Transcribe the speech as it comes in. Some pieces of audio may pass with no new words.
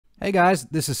Hey guys,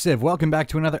 this is Civ. Welcome back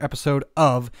to another episode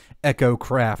of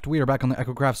Echocraft. We are back on the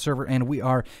Echocraft server and we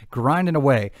are grinding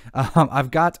away.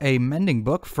 I've got a mending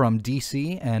book from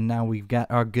DC and now we've got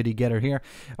our goody getter here.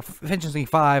 Efficiency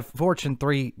 5, Fortune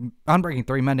 3, Unbreaking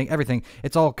 3, Mending, everything.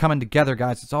 It's all coming together,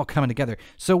 guys. It's all coming together.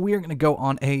 So we are going to go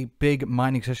on a big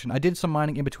mining session. I did some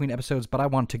mining in between episodes, but I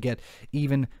want to get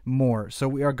even more. So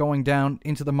we are going down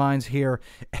into the mines here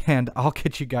and I'll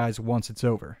get you guys once it's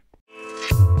over.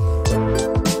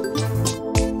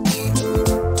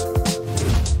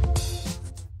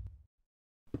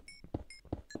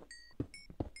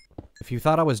 If you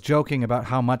thought I was joking about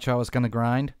how much I was going to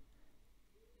grind,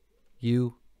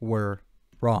 you were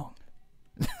wrong.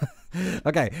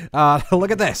 Okay,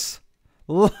 look at this.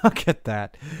 Look at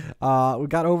that. We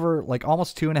got over like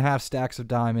almost 2.5 stacks of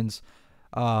diamonds,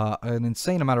 an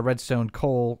insane amount of redstone,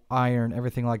 coal, iron,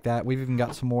 everything like that. We've even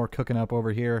got some more cooking up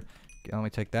over here. Okay, let me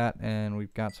take that, and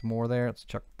we've got some more there. Let's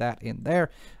chuck that in there.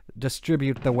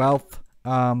 Distribute the wealth.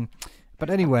 But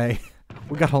anyway...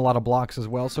 We got a lot of blocks as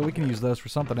well, so we can use those for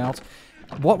something else.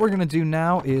 What we're going to do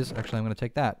now is... Actually, I'm going to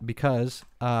take that because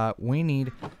we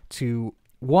need to...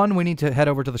 One, we need to head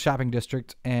over to the shopping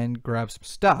district and grab some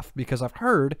stuff because I've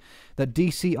heard that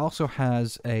DC also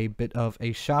has a bit of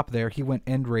a shop there. He went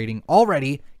end raiding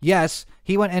already. Yes,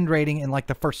 he went end raiding in like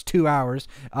the first 2 hours.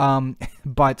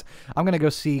 But I'm going to go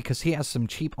see because he has some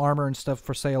cheap armor and stuff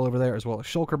for sale over there as well as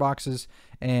shulker boxes.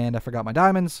 And I forgot my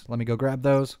diamonds. Let me go grab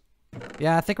those.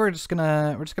 Yeah, I think we're just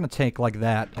gonna take like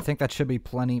that. I think that should be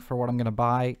plenty for what I'm gonna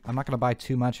buy. I'm not gonna buy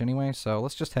too much anyway, so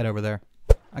let's just head over there.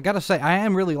 I gotta say, I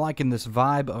am really liking this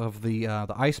vibe of the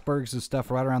icebergs and stuff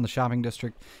right around the shopping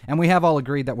district. And we have all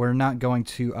agreed that we're not going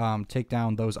to take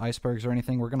down those icebergs or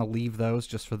anything. We're gonna leave those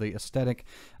just for the aesthetic.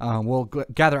 We'll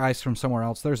gather ice from somewhere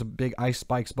else. There's a big ice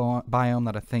spikes biome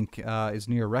that I think is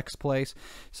near Rek's place,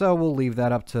 so we'll leave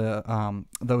that up to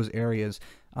those areas.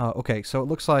 Okay, so it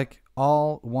looks like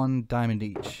all 1 diamond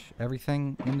each.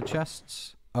 Everything in the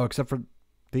chests? Oh, except for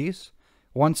these?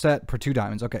 1 set per 2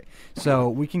 diamonds. Okay, so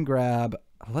we can grab...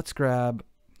 Let's grab...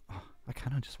 Oh, I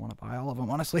kind of just want to buy all of them,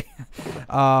 honestly.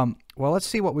 Well, let's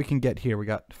see what we can get here. We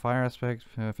got fire aspect,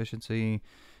 efficiency.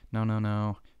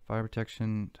 No. Fire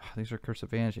protection. These are curse of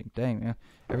vanishing. Dang, man.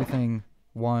 Everything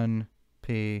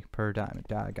 1p per diamond.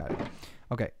 I got it.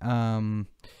 Okay,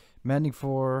 mending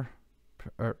 4...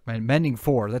 Mending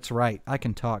 4, that's right. I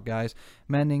can talk, guys.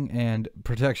 Mending and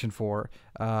protection 4.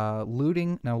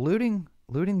 Looting. Now, looting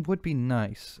would be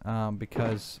nice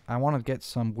because I want to get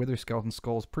some wither skeleton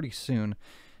skulls pretty soon.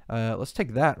 Let's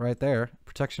take that right there.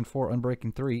 Protection 4,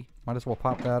 unbreaking 3. Might as well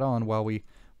pop that on while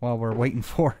we're waiting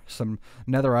for some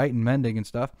netherite and mending and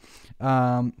stuff.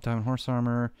 Diamond horse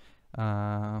armor. You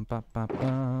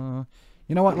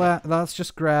know what? Let's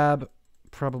just grab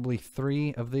probably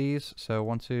 3 of these, so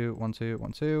 1 2 1 2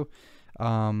 1 2,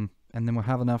 and then we'll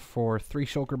have enough for 3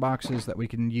 shulker boxes that we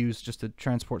can use just to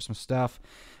transport some stuff,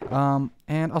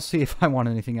 and I'll see if I want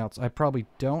anything else. I probably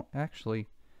don't, actually.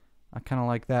 I kind of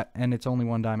like that, and it's only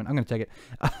 1 diamond. I'm gonna take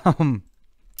it.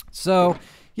 So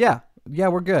yeah,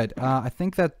 we're good. I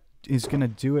think that is gonna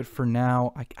do it for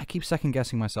now. I keep second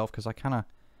guessing myself because I kind of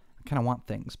want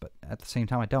things, but at the same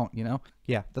time I don't, you know?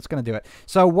 Yeah, that's going to do it.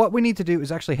 So what we need to do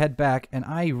is actually head back, and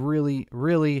I really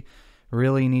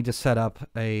need to set up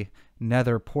a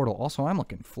nether portal. Also, I'm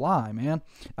looking fly, man.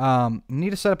 Need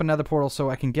to set up a nether portal so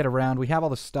I can get around. We have all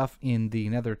the stuff in the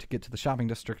nether to get to the shopping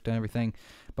district and everything,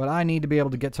 but I need to be able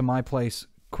to get to my place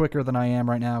quicker than I am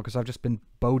right now because I've just been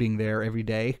boating there every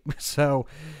day. So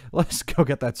let's go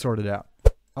get that sorted out.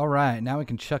 Alright, now we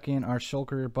can chuck in our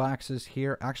shulker boxes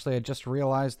here. Actually, I just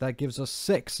realized that gives us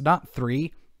 6, not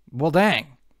 3. Well,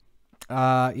 dang.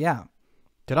 Yeah.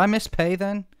 Did I mispay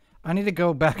then? I need to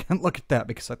go back and look at that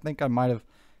because I think I might have...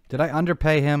 Did I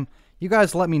underpay him? You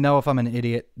guys let me know if I'm an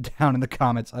idiot down in the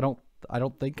comments. I don't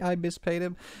think I mispaid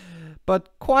him,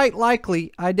 but quite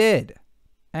likely I did.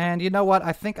 And you know what?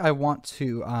 I think I want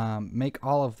to make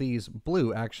all of these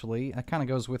blue, actually. That kind of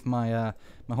goes with my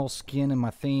my whole skin and my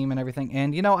theme and everything.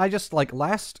 And, you know, I just, like,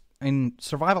 in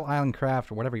Survival Island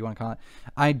Craft, or whatever you want to call it,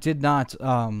 I did not,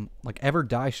 like, ever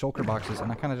dye shulker boxes.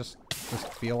 And I kind of just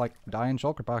feel like dyeing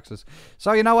shulker boxes.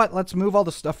 So, you know what? Let's move all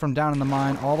the stuff from down in the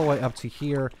mine all the way up to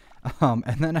here. And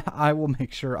then I will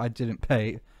make sure I didn't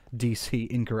pay DC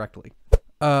incorrectly.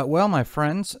 Well, my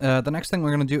friends, the next thing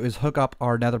we're going to do is hook up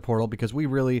our nether portal because we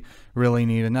really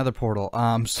need a nether portal.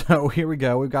 So here we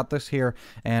go. We've got this here,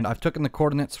 and I've taken the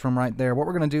coordinates from right there. What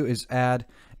we're going to do is add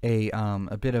a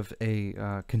bit of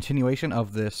a continuation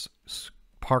of this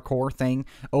parkour thing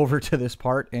over to this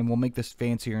part, and we'll make this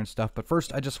fancier and stuff. But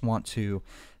first, I just want to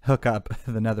hook up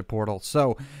the nether portal.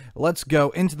 So let's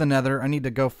go into the nether. I need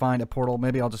to go find a portal.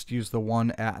 Maybe I'll just use the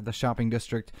one at the shopping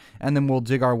district, and then we'll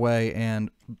dig our way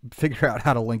and figure out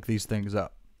how to link these things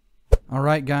up.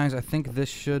 Alright guys, I think this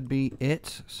should be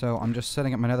it. So I'm just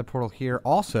setting up my nether portal here.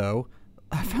 Also,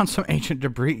 I found some ancient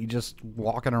debris just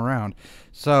walking around.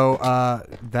 So,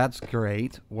 that's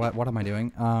great. What am I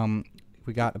doing?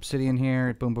 We got obsidian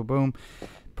here. Boom, boom, boom.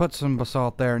 Put some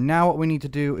basalt there. Now what we need to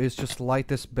do is just light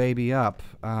this baby up.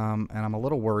 And I'm a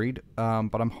little worried,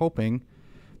 but I'm hoping,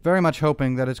 very much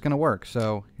hoping that it's going to work.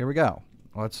 So, here we go.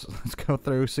 Let's go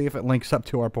through, see if it links up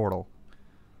to our portal.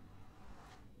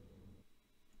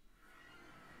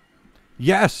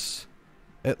 Yes!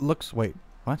 It looks... Wait,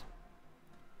 what?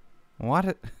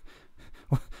 What?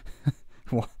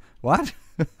 What?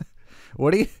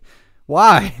 What do you...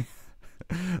 Why?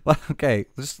 Okay,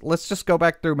 let's just go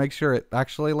back through, make sure it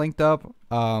actually linked up,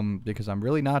 because I'm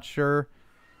really not sure.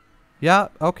 Yeah,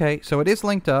 okay, so it is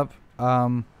linked up.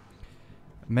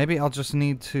 Maybe I'll just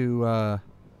need to,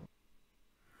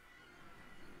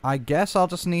 I guess I'll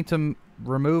just need to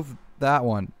remove that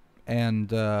one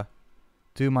and,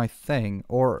 do my thing.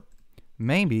 Or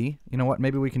maybe, you know what,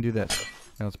 maybe we can do this.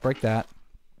 Now, let's break that.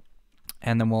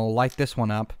 And then we'll light this one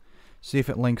up. See if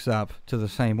it links up to the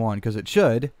same one. Because it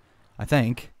should, I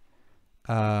think.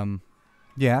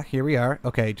 Yeah, here we are.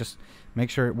 Okay, just make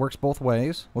sure it works both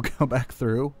ways. We'll go back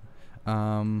through.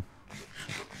 And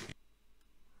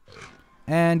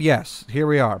yes, here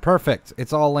we are. Perfect.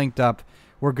 It's all linked up.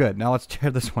 We're good. Now let's tear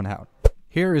this one out.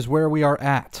 Here is where we are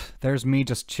at. There's me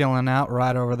just chilling out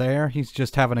right over there. He's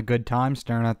just having a good time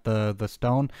staring at the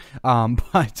stone.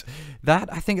 But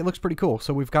that, I think it looks pretty cool.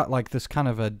 So we've got like this kind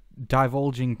of a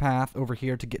divulging path over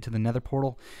here to get to the nether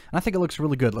portal. And I think it looks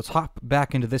really good. Let's hop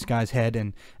back into this guy's head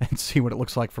and see what it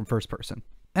looks like from first person.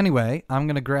 Anyway, I'm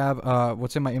going to grab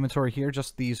what's in my inventory here,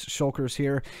 just these shulkers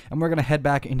here. And we're going to head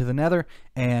back into the nether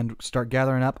and start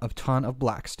gathering up a ton of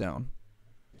blackstone.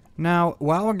 Now,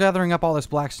 while we're gathering up all this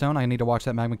blackstone, I need to watch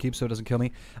that magma cube so it doesn't kill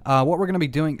me. What we're going to be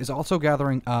doing is also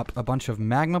gathering up a bunch of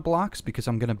magma blocks because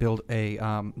I'm going to build a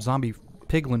zombie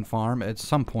piglin farm at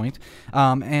some point.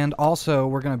 And also,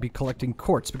 we're going to be collecting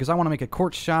quartz because I want to make a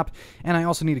quartz shop, and I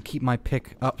also need to keep my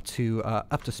pick up to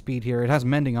speed here. It has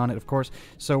mending on it, of course,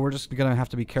 so we're just going to have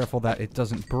to be careful that it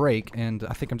doesn't break, and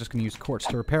I think I'm just going to use quartz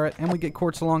to repair it, and we get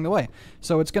quartz along the way.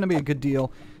 So it's going to be a good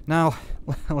deal. Now,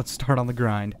 let's start on the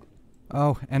grind.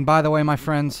 Oh, and by the way, my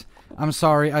friends, I'm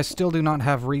sorry, I still do not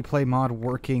have replay mod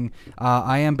working.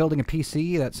 I am building a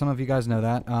PC, that some of you guys know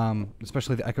that,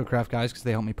 especially the Echocraft guys, because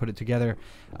they helped me put it together.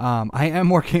 I am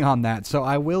working on that, so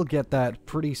I will get that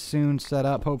pretty soon set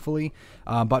up, hopefully.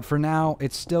 But for now,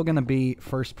 it's still going to be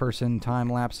first-person time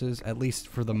lapses, at least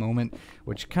for the moment,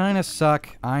 which kind of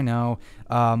suck, I know.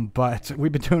 But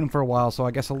we've been doing them for a while, so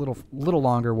I guess a little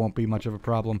longer won't be much of a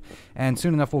problem. And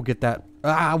soon enough, we'll get that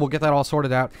all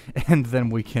sorted out, and then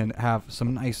we can have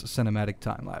some nice cinematic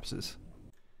time lapses.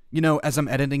 You know, as I'm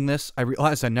editing this, I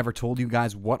realized I never told you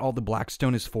guys what all the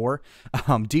blackstone is for.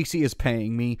 DC is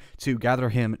paying me to gather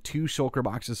him 2 shulker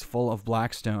boxes full of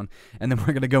blackstone, and then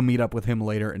we're going to go meet up with him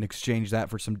later and exchange that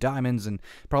for some diamonds and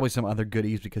probably some other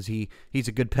goodies because he's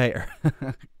a good payer.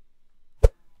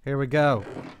 Here we go.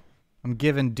 I'm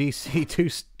giving DC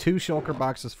two shulker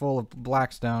boxes full of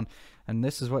blackstone, and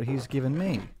this is what he's giving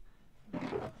me.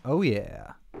 Oh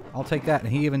yeah, I'll take that.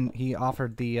 And he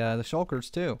offered the shulkers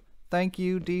too. Thank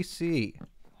you, DC.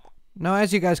 Now,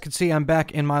 as you guys can see, I'm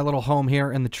back in my little home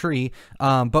here in the tree.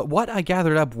 But what I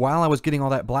gathered up while I was getting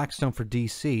all that blackstone for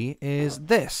DC is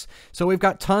this. So we've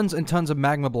got tons and tons of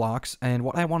magma blocks, and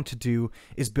what I want to do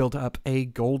is build up a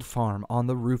gold farm on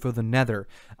the roof of the nether.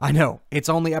 I know, it's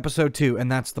only episode 2,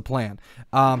 and that's the plan.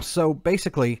 So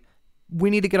basically, we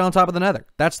need to get on top of the nether.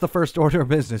 That's the first order of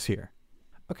business here.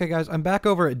 Okay, guys, I'm back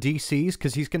over at DC's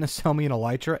because he's going to sell me an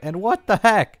elytra, and what the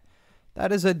heck?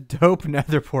 That is a dope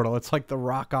nether portal. It's like the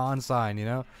rock on sign, you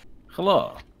know?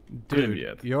 Hello.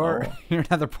 Dude, your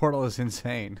nether portal is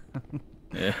insane.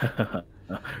 Yeah.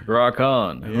 Rock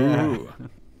on. Yeah. Ooh.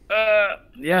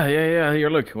 Yeah. Here,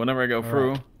 look. Whenever I go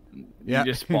through, yeah,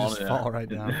 you just spawn you fall right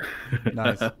down.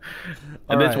 Nice.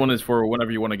 And this one is for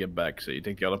whenever you want to get back. So you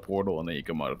take the other portal and then you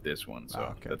come out of this one.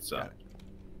 So that's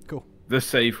cool. The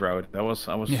safe route. I was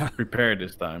prepared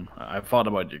this time. I thought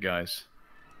about you guys.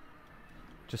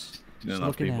 Just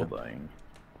enough people dying.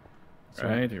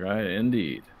 Right,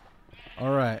 indeed.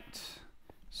 All right.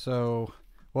 So,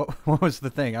 what was the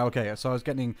thing? Okay, so I was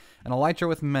getting an elytra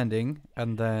with mending,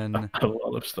 and then a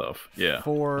lot of stuff. Yeah.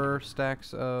 4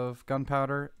 stacks of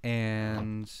gunpowder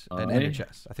and an ender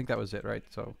chest. I think that was it, right?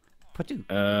 So,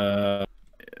 Patu.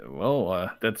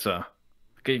 Well, that's can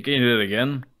you do that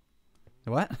again?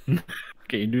 What?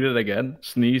 Can you do that again?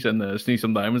 Sneeze and sneeze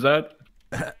some diamonds out.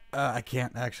 I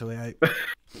can't actually. I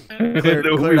That would cleared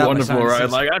be out my wonderful, right?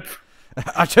 sinuses.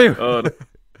 Like, I too. oh,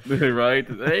 right.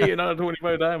 Hey, another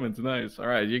 25 diamonds. Nice. All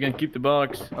right, you can keep the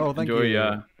box. Oh, thank Enjoy,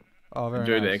 you. Oh, very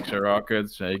enjoy the nice. extra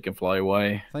rockets. You can fly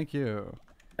away. Thank you.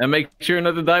 And make sure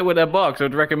not to die with that box.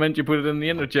 I'd recommend you put it in the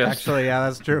inner chest. Actually, yeah,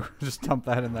 that's true. Just dump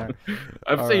that in there.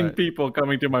 I've All seen right. people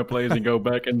coming to my place and go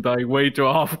back and die way too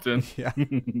often. Yeah.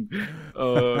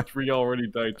 3 already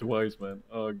died twice, man.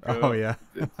 Oh, God. Oh, yeah.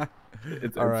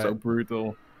 It's All right. so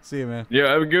brutal. See you, man.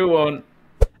 Yeah, have a good one.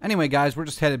 Anyway, guys, we're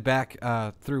just headed back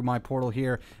through my portal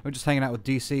here. We're just hanging out with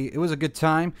DC. It was a good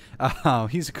time.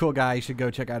 He's a cool guy. You should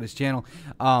go check out his channel.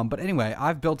 But anyway,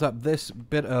 I've built up this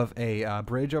bit of a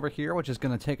bridge over here, which is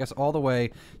going to take us all the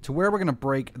way to where we're going to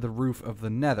break the roof of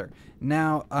the Nether.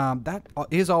 Now, that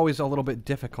is always a little bit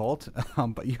difficult,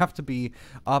 but you have to be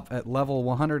up at level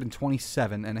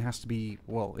 127, and it has to be,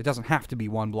 well, it doesn't have to be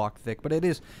 1 block thick, but it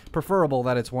is preferable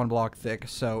that it's 1 block thick,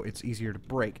 so it's easier to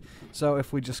break. So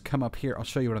if we just come up here, I'll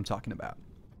show you what I'm talking about.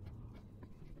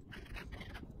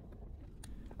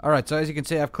 Alright, so as you can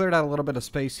see, I've cleared out a little bit of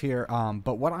space here,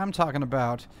 but what I'm talking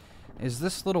about is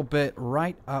this little bit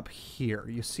right up here.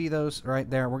 You see those right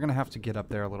there? We're going to have to get up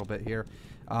there a little bit here,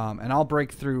 and I'll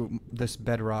break through this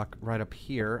bedrock right up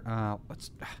here.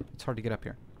 It's hard to get up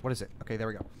here. What is it? Okay, there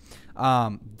we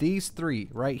go. These 3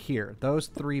 right here, those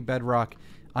 3 bedrock,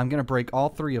 I'm going to break all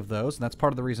 3 of those, and that's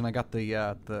part of the reason I got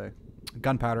the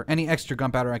gunpowder, any extra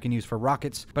gunpowder I can use for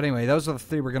rockets. But anyway, those are the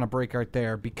 3 we're going to break right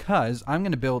there, because I'm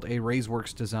going to build a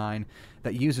Raiseworks design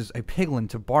that uses a piglin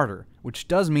to barter, which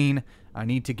does mean I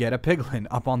need to get a piglin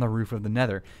up on the roof of the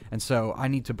Nether, and so I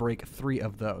need to break 3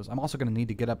 of those. I'm also going to need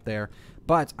to get up there,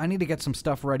 but I need to get some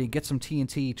stuff ready, get some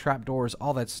TNT, trapdoors,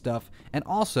 all that stuff, and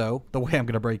also, the way I'm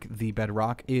going to break the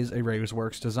bedrock is a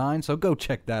Raiseworks design, so go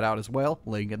check that out as well,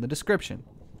 link in the description.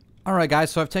 Alright guys,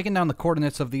 so I've taken down the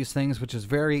coordinates of these things, which is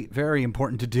very, very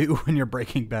important to do when you're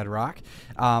breaking bedrock.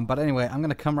 But anyway, I'm going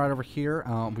to come right over here.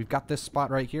 We've got this spot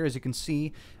right here. As you can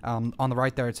see, on the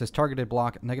right there, it says targeted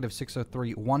block,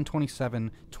 -603,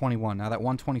 127, 21. Now that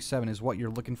 127 is what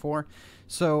you're looking for.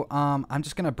 So I'm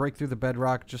just going to break through the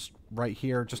bedrock just right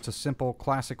here, just a simple,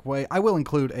 classic way. I will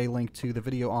include a link to the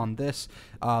video on this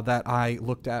that I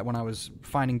looked at when I was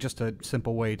finding just a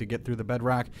simple way to get through the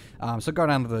bedrock. So go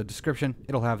down to the description.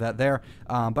 It'll have that there.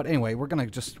 But anyway, we're going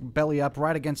to just belly up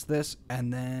right against this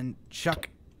and then chuck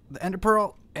the ender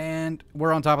pearl, and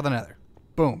we're on top of the Nether.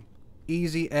 Boom.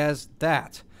 Easy as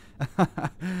that.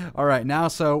 Alright, now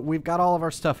so we've got all of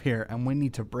our stuff here, and we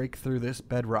need to break through this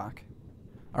bedrock.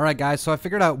 Alright guys, so I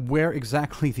figured out where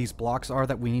exactly these blocks are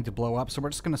that we need to blow up, so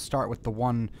we're just going to start with the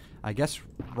one, I guess,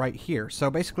 right here.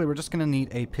 So basically we're just going to need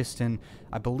a piston,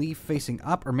 I believe facing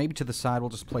up, or maybe to the side. We'll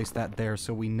just place that there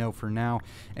so we know for now,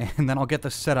 and then I'll get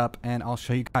this set up and I'll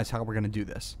show you guys how we're going to do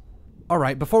this.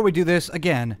 Alright, before we do this,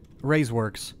 again,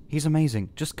 Raiseworks. He's amazing.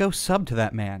 Just go sub to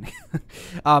that man.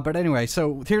 But anyway,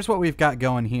 so here's what we've got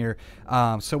going here.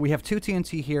 So we have 2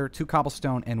 TNT here, 2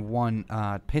 cobblestone, and 1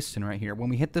 piston right here. When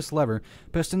we hit this lever,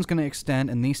 piston's going to extend,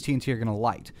 and these TNT are going to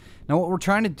light. Now what we're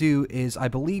trying to do is, I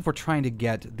believe we're trying to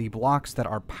get the blocks that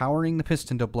are powering the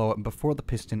piston to blow up before the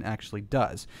piston actually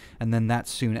does, and then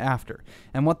that's soon after.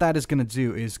 And what that is going to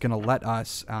do is going to let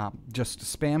us just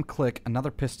spam click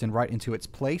another piston right into its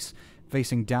place.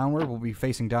 Facing downward, we'll be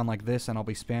facing down like this, and I'll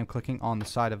be spam clicking on the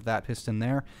side of that piston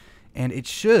there, and it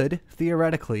should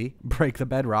theoretically break the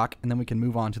bedrock, and then we can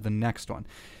move on to the next one.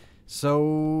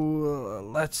 So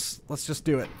let's just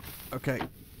do it. Okay,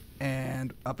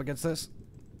 and up against this.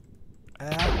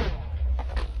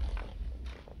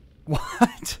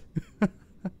 What?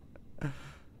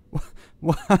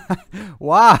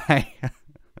 Why?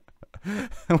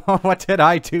 What did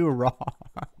I do wrong?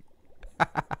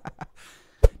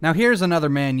 Now here's another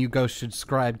man you go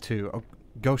subscribe to. Oh,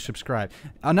 go subscribe.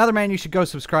 Another man you should go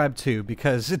subscribe to,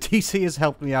 because DC has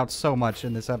helped me out so much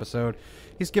in this episode.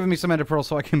 He's given me some ender pearls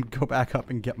so I can go back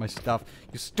up and get my stuff.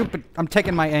 You stupid... I'm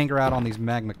taking my anger out on these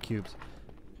magma cubes.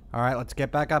 Alright, let's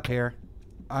get back up here.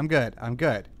 I'm good. I'm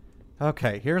good.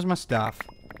 Okay, here's my stuff.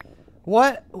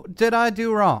 What did I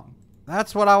do wrong?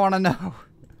 That's what I want to know.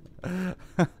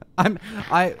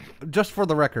 Just for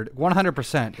the record,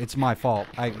 100%, it's my fault.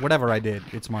 Whatever I did,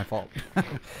 it's my fault.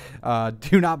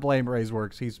 Do not blame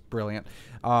Raiseworks. He's brilliant.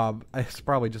 It's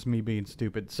probably just me being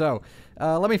stupid. So,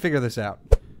 let me figure this out.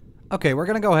 Okay, we're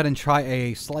going to go ahead and try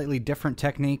a slightly different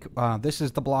technique. This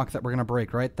is the block that we're going to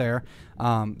break right there.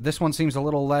 This one seems a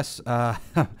little less,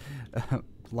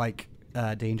 like,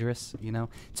 dangerous, you know,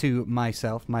 to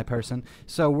myself, my person.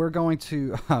 So we're going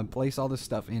to place all this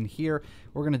stuff in here.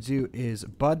 What we're going to do is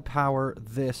bud power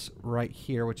this right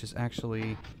here, which is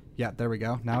actually... Yeah, there we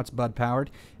go. Now it's bud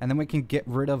powered. And then we can get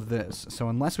rid of this. So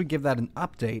unless we give that an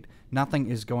update, nothing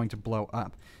is going to blow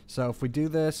up. So if we do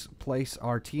this, place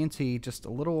our TNT just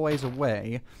a little ways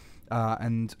away,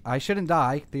 and I shouldn't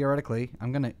die, theoretically.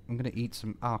 I'm gonna eat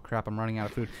some... Oh, crap, I'm running out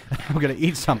of food. I'm gonna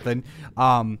eat something.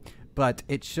 But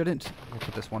it shouldn't... We'll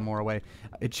put this one more away.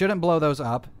 It shouldn't blow those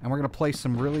up, and we're gonna place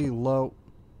some really low...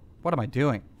 What am I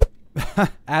doing?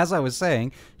 As I was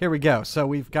saying, here we go. So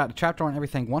we've got a trapdoor and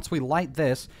everything. Once we light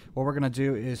this, what we're going to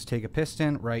do is take a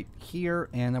piston right here,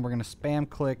 and then we're going to spam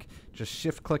click, just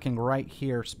shift clicking right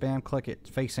here, spam click it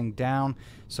facing down.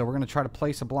 So we're going to try to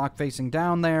place a block facing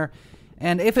down there,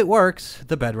 and if it works,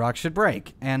 the bedrock should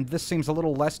break. And this seems a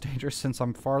little less dangerous since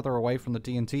I'm farther away from the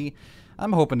TNT.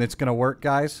 I'm hoping it's going to work,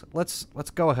 guys. Let's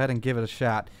go ahead and give it a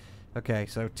shot. Okay,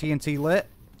 so TNT lit.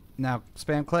 Now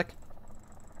spam click.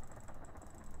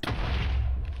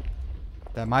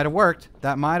 That might have worked.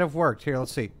 That might have worked. Here,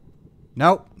 let's see.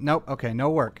 Nope. Nope. Okay, no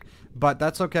work. But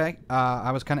that's okay.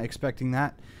 I was kind of expecting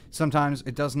that. Sometimes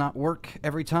it does not work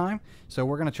every time. So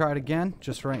we're going to try it again,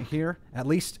 just right here. At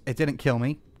least it didn't kill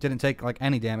me. Didn't take, like,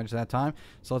 any damage that time.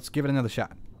 So let's give it another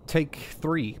shot. Take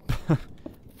 3.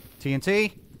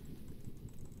 TNT.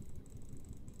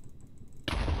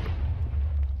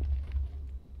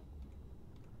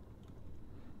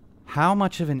 How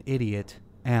much of an idiot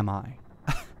am I?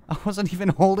 I wasn't even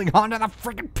holding on to the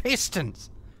freaking pistons.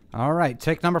 All right,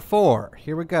 take number 4.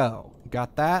 Here we go.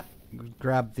 Got that.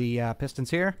 Grab the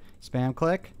pistons here. Spam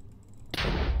click.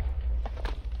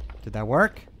 Did that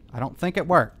work? I don't think it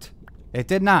worked. It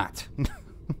did not.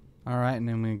 All right, and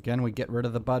then we get rid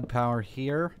of the bud power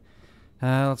here.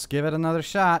 Let's give it another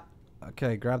shot.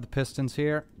 Okay, grab the pistons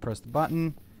here. Press the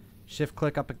button. Shift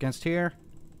click up against here.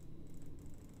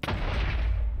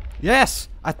 Yes!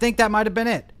 I think that might have been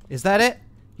it. Is that it?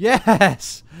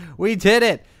 Yes! We did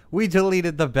it! We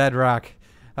deleted the bedrock.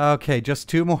 Okay, just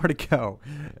 2 more to go.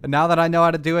 Now that I know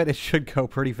how to do it, it should go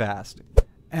pretty fast.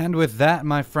 And with that,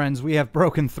 my friends, we have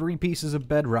broken 3 pieces of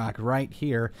bedrock right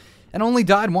here, and only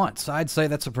died once. I'd say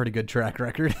that's a pretty good track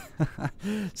record.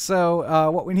 So,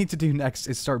 what we need to do next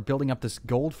is start building up this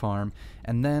gold farm,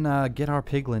 and then get our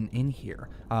piglin in here.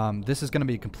 This is going to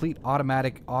be a complete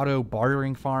automatic auto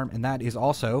bartering farm, and that is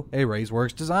also a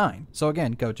RaiseWorks design. So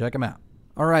again, go check them out.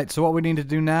 Alright, so what we need to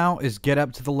do now is get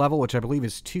up to the level, which I believe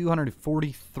is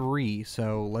 243,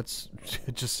 so let's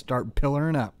just start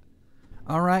pillaring up.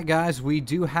 Alright guys, we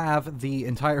do have the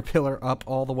entire pillar up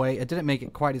all the way. It didn't make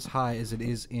it quite as high as it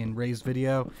is in Ray's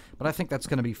video, but I think that's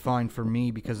going to be fine for me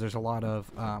because there's a lot of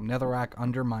netherrack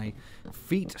under my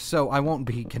feet, so I won't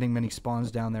be getting many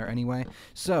spawns down there anyway.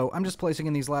 So I'm just placing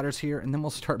in these ladders here, and then we'll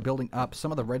start building up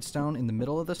some of the redstone in the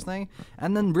middle of this thing,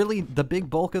 and then really the big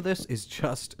bulk of this is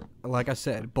just, like I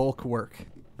said, bulk work.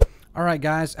 Alright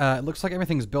guys, it looks like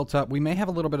everything's built up. We may have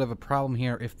a little bit of a problem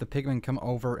here if the pigmen come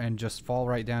over and just fall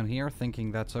right down here,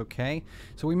 thinking that's okay.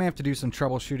 So we may have to do some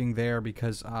troubleshooting there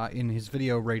because in his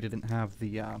video, Ray didn't have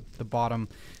the bottom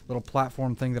little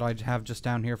platform thing that I have just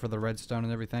down here for the redstone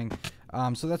and everything.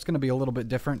 So that's going to be a little bit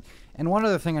different. And one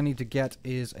other thing I need to get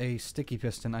is a sticky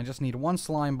piston. I just need 1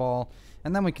 slime ball,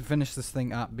 and then we can finish this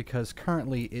thing up because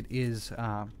currently it is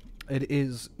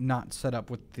not set up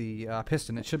with the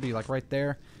piston. It should be like right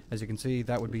there. As you can see,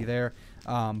 that would be there.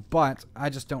 But I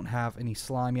just don't have any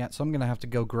slime yet, so I'm going to have to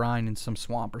go grind in some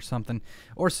swamp or something,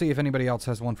 or see if anybody else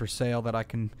has one for sale that I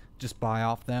can just buy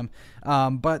off them.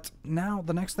 But now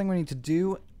the next thing we need to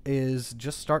do is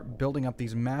just start building up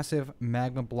these massive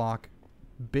magma block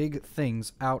big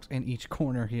things out in each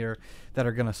corner here that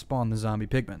are going to spawn the zombie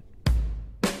pigmen.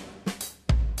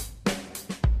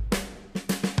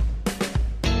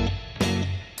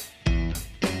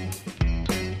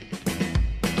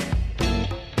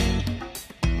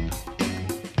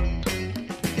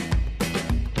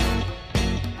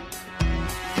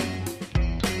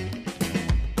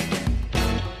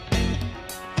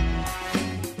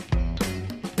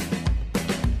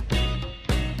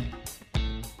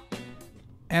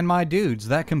 And my dudes,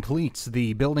 that completes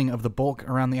the building of the bulk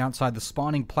around the outside, the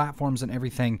spawning platforms and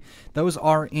everything. Those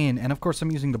are in, and of course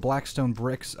I'm using the blackstone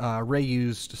bricks. Ray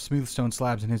used smooth stone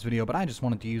slabs in his video, but I just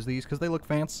wanted to use these because they look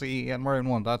fancy, and we're in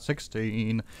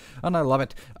 1.16, and I love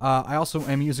it. I also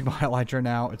am using my elytra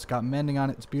now. It's got mending on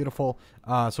it. It's beautiful.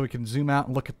 So we can zoom out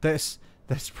and look at this.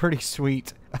 That's pretty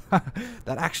sweet.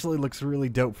 That actually looks really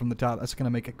dope from the top. That's going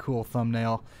to make a cool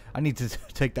thumbnail. I need to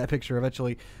take that picture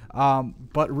eventually.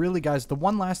 But really, guys, the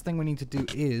one last thing we need to do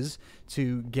is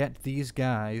to get these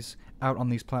guys out on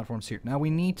these platforms here. Now we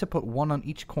need to put one on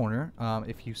each corner.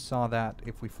 If you saw that,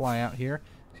 if we fly out here,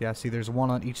 yeah, see there's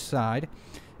one on each side.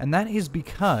 And that is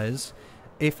because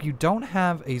if you don't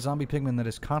have a zombie pigman that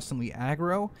is constantly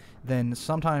aggro, then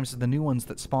sometimes the new ones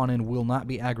that spawn in will not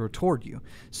be aggro toward you.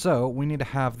 So we need to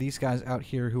have these guys out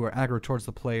here who are aggro towards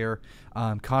the player,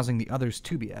 causing the others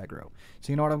to be aggro.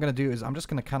 So you know what I'm going to do is I'm just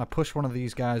going to kind of push one of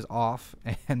these guys off,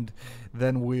 and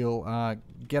then we'll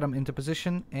get them into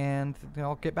position, and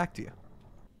I'll get back to you.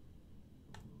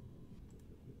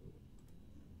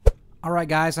 Alright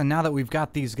guys, and now that we've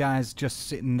got these guys just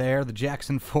sitting there, the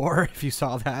Jackson 4, if you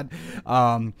saw that,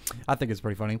 I think it's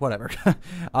pretty funny, whatever.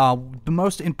 The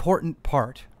most important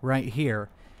part right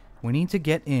here, we need to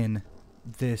get in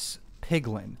this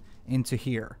piglin into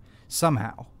here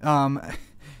somehow.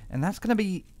 And that's gonna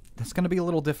be a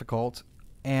little difficult,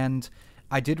 and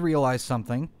I did realize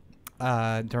something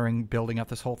during building up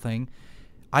this whole thing.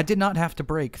 I did not have to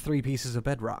break 3 pieces of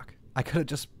bedrock. I could have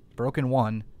just broken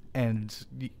one, and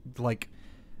like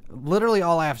literally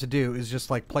all I have to do is just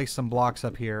like place some blocks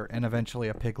up here, and eventually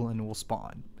a piglin will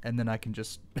spawn, and then I can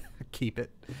just keep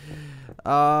it.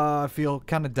 I feel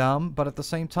kind of dumb, but at the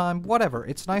same time, whatever.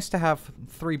 It's nice to have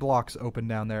 3 blocks open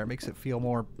down there. It makes it feel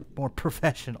more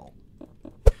professional.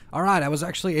 Alright, I was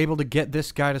actually able to get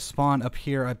this guy to spawn up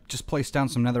here. I just placed down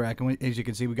some netherrack, and as you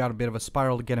can see, we got a bit of a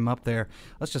spiral to get him up there.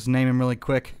 Let's just name him really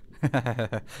quick.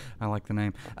 I like the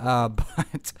name.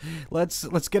 But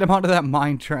let's get him onto that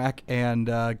mine track and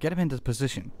get him into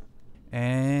position.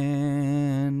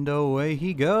 And away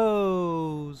he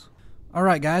goes.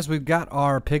 Alright guys, we've got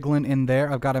our piglin in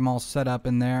there. I've got him all set up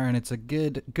in there, and it's a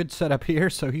good setup here,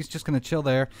 so he's just going to chill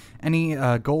there. Any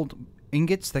gold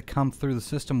ingots that come through the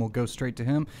system will go straight to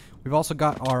him. We've also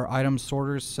got our item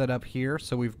sorters set up here,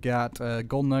 so we've got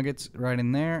gold nuggets right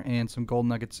in there and some gold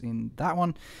nuggets in that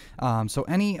one. So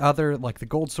any other, like the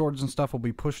gold swords and stuff, will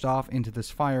be pushed off into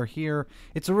this fire here.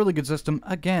 It's a really good system.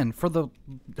 Again, for the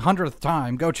 100th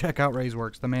time, go check out Ray's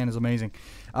works. The man is amazing.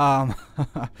 And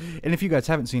if you guys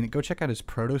haven't seen it, go check out his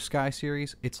Proto Sky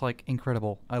series. It's like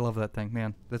incredible. I love that thing,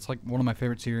 man. That's like one of my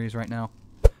favorite series right now.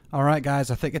 Alright guys,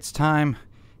 I think it's time.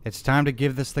 It's time to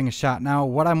give this thing a shot. Now,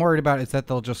 what I'm worried about is that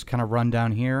they'll just kind of run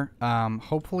down here.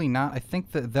 Hopefully not. I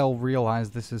think that they'll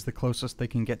realize this is the closest they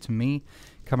can get to me.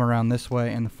 Come around this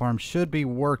way, and the farm should be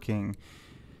working.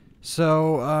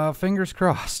 So, fingers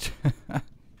crossed.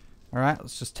 Alright,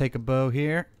 let's just take a bow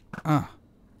here.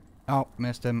 Oh,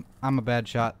 missed him. I'm a bad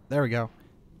shot. There we go.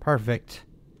 Perfect.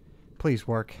 Please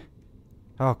work.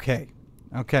 Okay.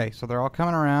 Okay, so they're all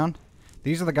coming around.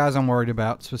 These are the guys I'm worried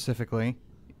about, specifically.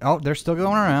 Oh, they're still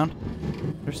going around.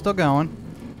 They're still going.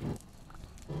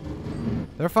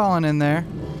 They're falling in there.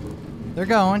 They're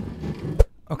going.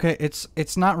 Okay,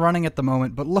 it's not running at the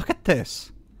moment, but look at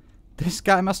this. This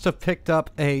guy must have picked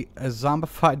up a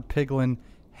zombified piglin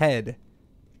head.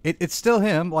 It's still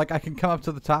him. Like, I can come up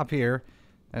to the top here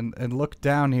and look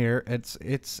down here.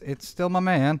 It's still my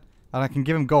man. And I can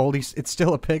give him gold. It's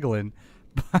still a piglin.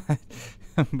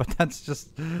 But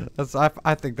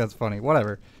I think that's funny.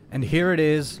 Whatever. And here it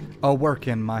is,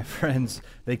 a-working, my friends.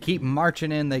 They keep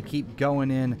marching in. They keep going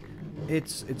in.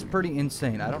 It's pretty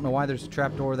insane. I don't know why there's a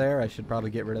trapdoor there. I should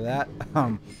probably get rid of that.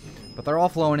 But they're all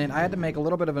flowing in. I had to make a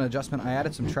little bit of an adjustment. I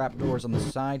added some trapdoors on the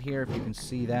side here, if you can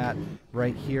see that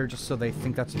right here, just so they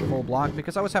think that's a full block,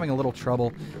 because I was having a little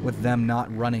trouble with them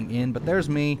not running in. But there's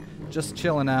me, just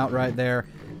chilling out right there.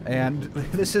 And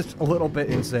this is a little bit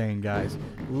insane, guys.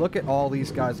 Look at all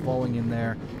these guys falling in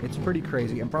there. It's pretty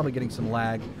crazy. I'm probably getting some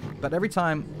lag. But every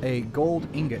time a gold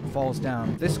ingot falls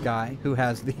down, this guy, who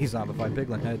has the zombified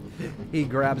piglin head, he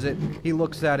grabs it, he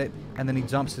looks at it, and then he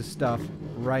dumps his stuff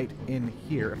right in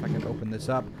here. If I can open this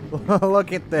up.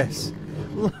 Look at this.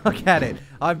 Look at it.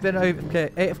 I've been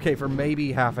AFK for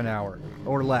maybe half an hour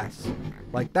or less.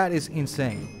 Like, that is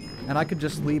insane. And I could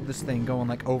just leave this thing going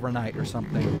like overnight or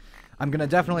something. I'm going to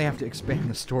definitely have to expand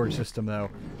the storage system,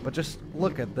 though. But just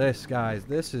look at this, guys.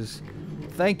 This is...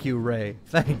 Thank you, Ray.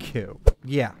 Thank you.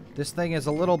 Yeah, this thing is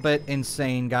a little bit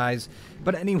insane, guys.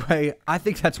 But anyway, I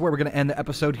think that's where we're going to end the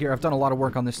episode here. I've done a lot of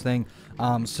work on this thing.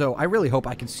 So I really hope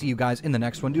I can see you guys in the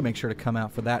next one. Do make sure to come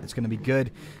out for that. It's going to be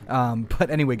good. But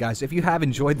anyway, guys, if you have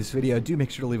enjoyed this video, do make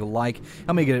sure to leave a like.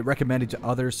 Help me get it recommended to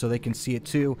others so they can see it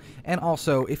too. And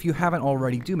also, if you haven't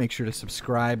already, do make sure to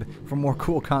subscribe for more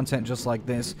cool content just like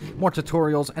this. More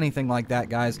tutorials, anything like that,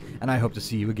 guys. And I hope to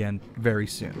see you again very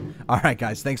soon. Alright,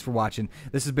 guys, thanks for watching.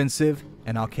 This has been Civ,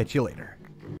 and I'll catch you later.